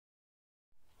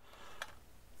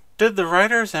Did the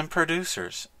writers and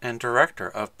producers and director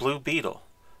of Blue Beetle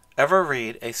ever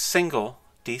read a single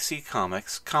DC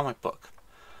Comics comic book?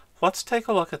 Let's take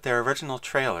a look at their original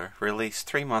trailer released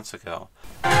 3 months ago.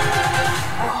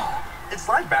 It's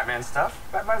like Batman stuff.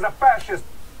 Batman's a fascist.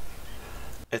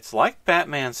 It's like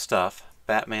Batman stuff.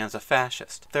 Batman's a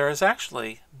fascist. There is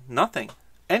actually nothing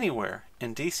anywhere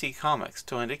in DC Comics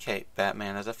to indicate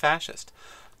Batman is a fascist.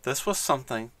 This was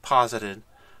something posited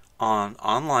on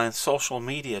online social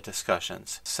media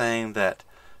discussions, saying that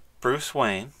Bruce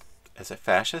Wayne is a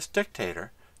fascist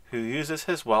dictator who uses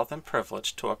his wealth and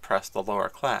privilege to oppress the lower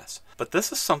class. But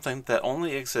this is something that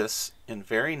only exists in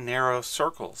very narrow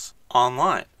circles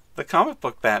online. The comic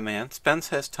book Batman spends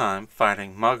his time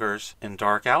fighting muggers in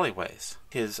dark alleyways.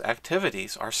 His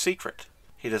activities are secret.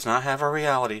 He does not have a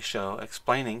reality show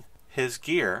explaining his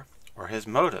gear or his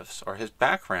motives or his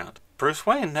background. Bruce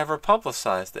Wayne never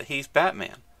publicized that he's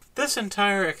Batman. This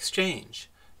entire exchange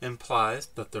implies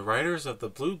that the writers of the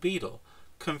Blue Beetle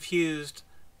confused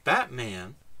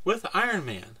Batman with Iron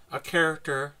Man, a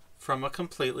character from a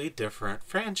completely different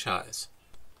franchise.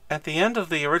 At the end of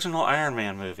the original Iron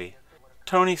Man movie,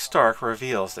 Tony Stark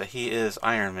reveals that he is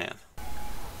Iron Man.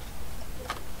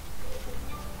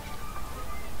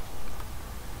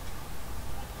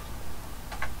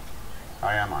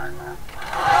 I am Iron Man.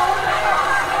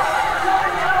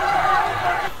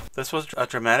 This was a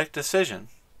dramatic decision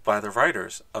by the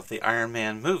writers of the Iron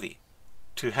Man movie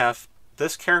to have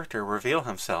this character reveal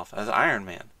himself as Iron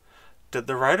Man. Did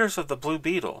the writers of the Blue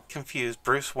Beetle confuse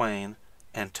Bruce Wayne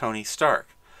and Tony Stark?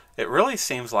 It really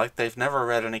seems like they've never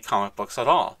read any comic books at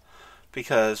all,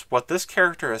 because what this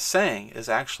character is saying is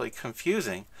actually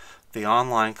confusing the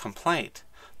online complaint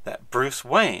that Bruce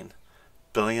Wayne,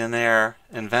 billionaire,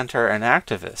 inventor, and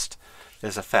activist,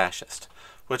 is a fascist,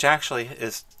 which actually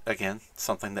is, again,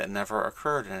 something that never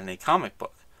occurred in any comic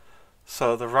book.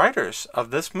 So the writers of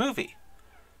this movie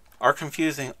are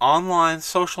confusing online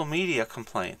social media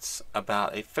complaints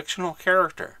about a fictional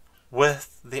character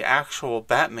with the actual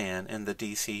Batman in the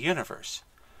DC universe.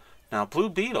 Now, Blue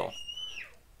Beetle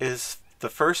is the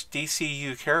first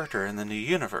DCU character in the new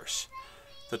universe.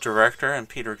 The director and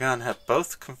Peter Gunn have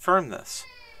both confirmed this.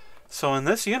 So in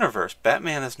this universe,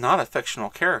 Batman is not a fictional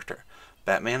character.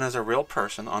 Batman is a real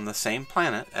person on the same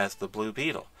planet as the Blue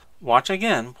Beetle. Watch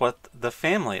again what the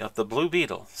family of the Blue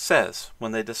Beetle says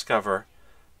when they discover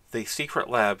the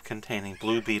secret lab containing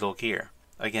Blue Beetle gear.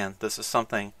 Again, this is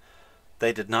something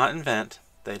they did not invent.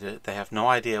 They have no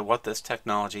idea what this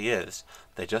technology is.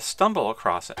 They just stumble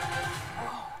across it.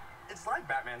 It's like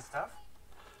Batman stuff.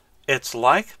 It's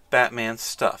like Batman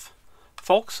stuff.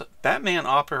 Folks, Batman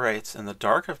operates in the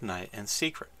dark of night in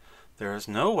secret. There is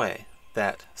no way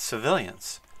that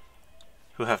civilians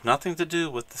who have nothing to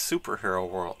do with the superhero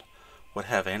world would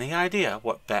have any idea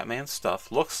what Batman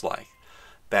stuff looks like.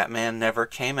 Batman never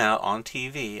came out on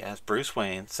TV as Bruce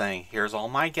Wayne saying, "Here's all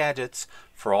my gadgets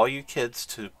for all you kids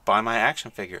to buy my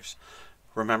action figures."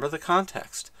 Remember the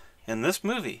context. In this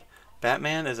movie,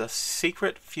 Batman is a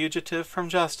secret fugitive from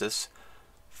justice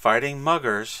fighting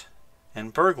muggers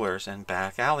and burglars in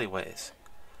back alleyways.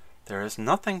 There is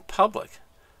nothing public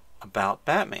about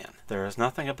Batman. There is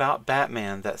nothing about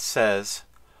Batman that says,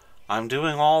 "I'm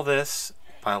doing all this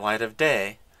by light of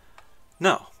day."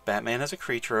 No, Batman is a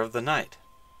creature of the night.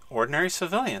 Ordinary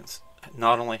civilians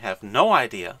not only have no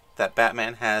idea that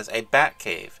Batman has a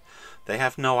Batcave, they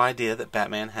have no idea that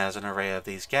Batman has an array of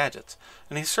these gadgets.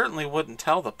 And he certainly wouldn't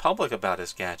tell the public about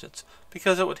his gadgets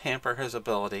because it would hamper his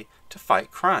ability to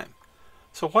fight crime.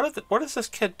 So what is this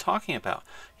kid talking about?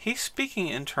 He's speaking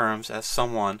in terms as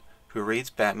someone who reads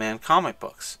Batman comic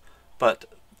books. But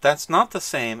that's not the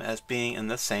same as being in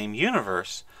the same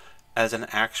universe as an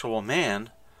actual man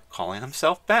calling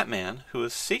himself Batman who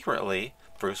is secretly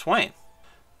Bruce Wayne.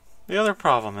 The other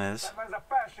problem is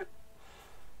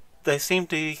they seem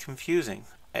to be confusing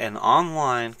an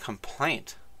online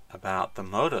complaint about the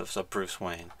motives of Bruce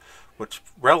Wayne, which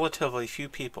relatively few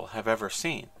people have ever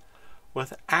seen,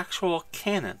 with actual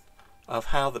canon of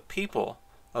how the people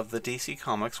of the DC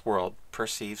Comics world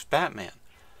perceives Batman.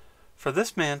 For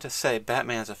this man to say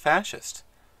Batman's a fascist,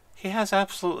 he has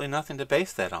absolutely nothing to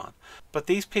base that on. But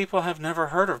these people have never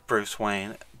heard of Bruce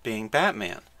Wayne being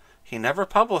Batman. He never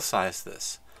publicized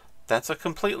this. That's a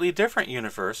completely different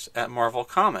universe at Marvel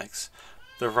Comics.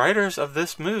 The writers of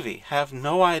this movie have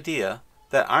no idea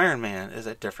that Iron Man is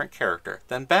a different character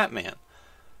than Batman.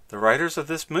 The writers of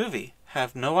this movie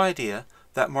have no idea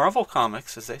that Marvel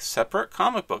Comics is a separate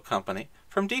comic book company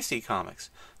from DC Comics.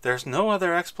 There's no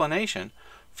other explanation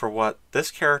for what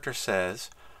this character says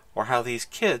or how these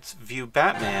kids view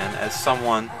Batman as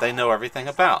someone they know everything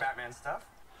about. Batman stuff.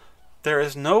 There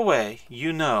is no way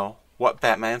you know what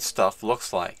Batman's stuff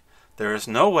looks like. There is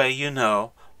no way you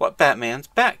know what Batman's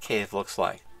Batcave looks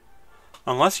like.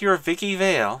 Unless you're Vicky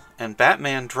Vale and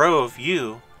Batman drove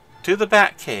you to the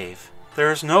Batcave,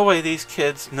 there is no way these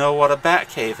kids know what a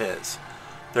Batcave is.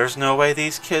 There's no way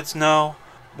these kids know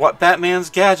what Batman's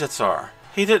gadgets are.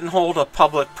 He didn't hold a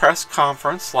public press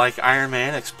conference like Iron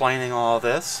Man explaining all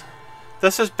this.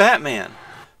 This is Batman,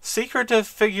 secretive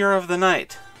figure of the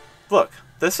night. Look,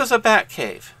 this is a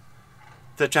Batcave.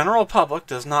 The general public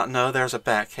does not know there's a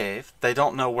Batcave. They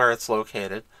don't know where it's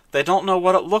located. They don't know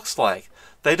what it looks like.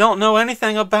 They don't know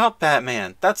anything about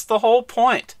Batman. That's the whole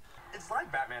point. It's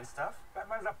like Batman stuff.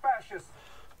 Batman's a fascist.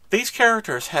 These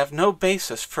characters have no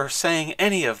basis for saying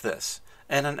any of this,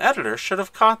 and an editor should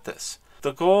have caught this.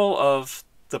 The goal of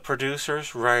the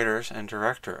producers, writers, and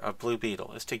director of Blue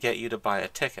Beetle is to get you to buy a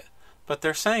ticket. But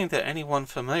they're saying that anyone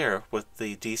familiar with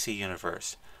the DC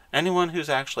Universe, anyone who's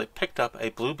actually picked up a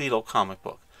Blue Beetle comic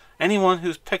book, anyone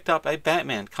who's picked up a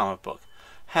Batman comic book,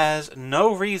 has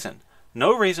no reason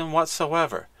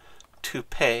whatsoever to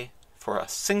pay for a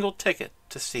single ticket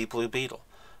to see Blue Beetle.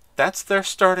 That's their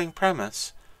starting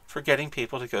premise for getting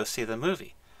people to go see the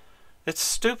movie. It's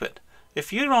stupid.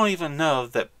 If you don't even know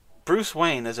that Bruce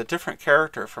Wayne is a different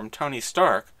character from Tony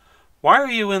Stark, why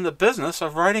are you in the business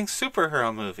of writing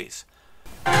superhero movies?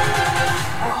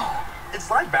 It's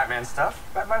like Batman stuff.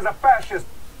 Batman's a fascist.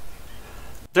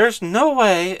 There's no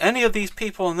way any of these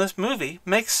people in this movie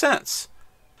make sense.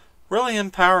 Really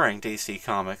empowering DC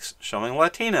Comics, showing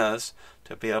Latinas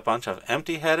to be a bunch of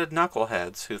empty-headed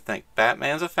knuckleheads who think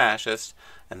Batman's a fascist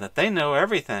and that they know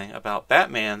everything about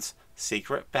Batman's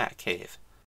secret Batcave.